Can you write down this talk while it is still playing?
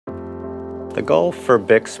The goal for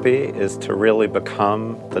Bixby is to really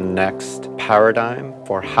become the next paradigm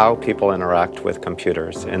for how people interact with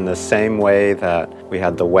computers. In the same way that we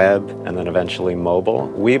had the web and then eventually mobile,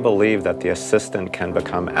 we believe that the assistant can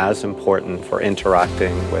become as important for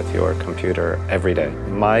interacting with your computer every day.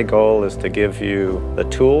 My goal is to give you the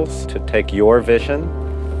tools to take your vision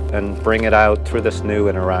and bring it out through this new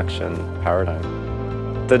interaction paradigm.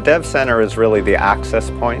 The Dev Center is really the access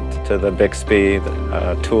point to the Bixby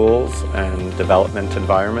tools and development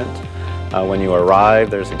environment. When you arrive,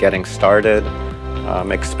 there's a getting started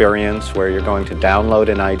experience where you're going to download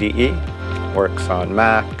an IDE. Works on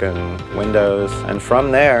Mac and Windows. And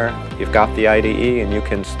from there, you've got the IDE and you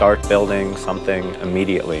can start building something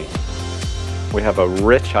immediately. We have a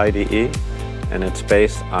rich IDE and it's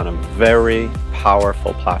based on a very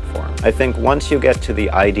powerful platform. I think once you get to the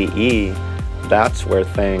IDE, that's where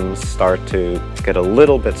things start to get a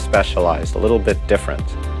little bit specialized, a little bit different.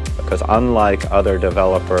 Because unlike other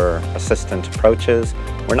developer assistant approaches,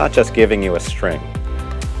 we're not just giving you a string.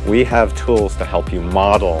 We have tools to help you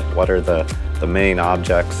model what are the main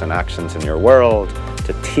objects and actions in your world,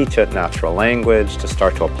 to teach it natural language, to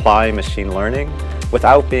start to apply machine learning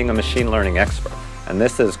without being a machine learning expert. And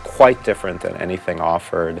this is quite different than anything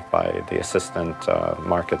offered by the assistant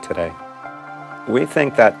market today. We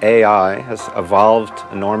think that AI has evolved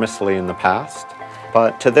enormously in the past,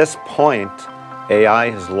 but to this point, AI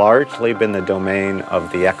has largely been the domain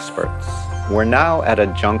of the experts. We're now at a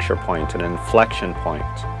juncture point, an inflection point,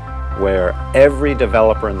 where every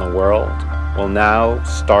developer in the world will now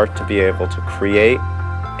start to be able to create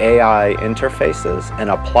AI interfaces and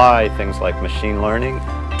apply things like machine learning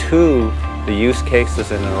to the use cases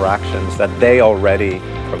and interactions that they already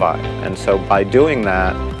provide. And so by doing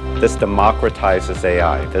that, this democratizes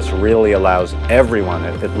AI. This really allows everyone,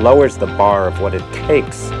 it lowers the bar of what it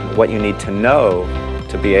takes, what you need to know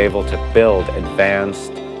to be able to build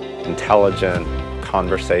advanced, intelligent,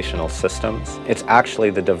 conversational systems. It's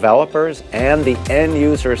actually the developers and the end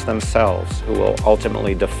users themselves who will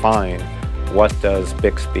ultimately define what does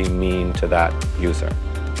Bixby mean to that user.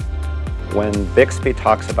 When Bixby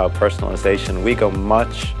talks about personalization, we go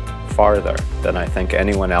much farther than I think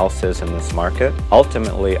anyone else is in this market.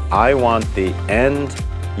 Ultimately, I want the end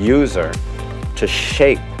user to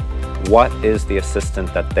shape what is the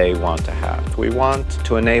assistant that they want to have. We want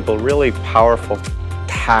to enable really powerful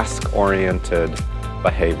task-oriented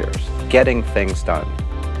behaviors, getting things done.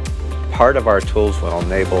 Part of our tools will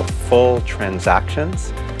enable full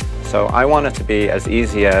transactions. So I want it to be as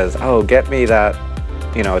easy as, oh, get me that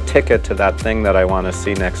a ticket to that thing that I want to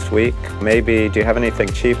see next week. Maybe, do you have anything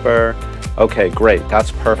cheaper? Okay, great,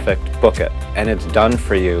 that's perfect, book it. And it's done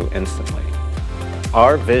for you instantly.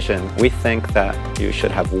 Our vision, we think that you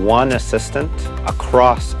should have one assistant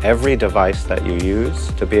across every device that you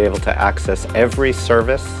use to be able to access every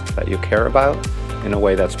service that you care about in a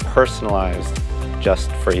way that's personalized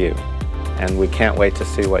just for you. And we can't wait to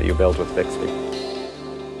see what you build with Bixby.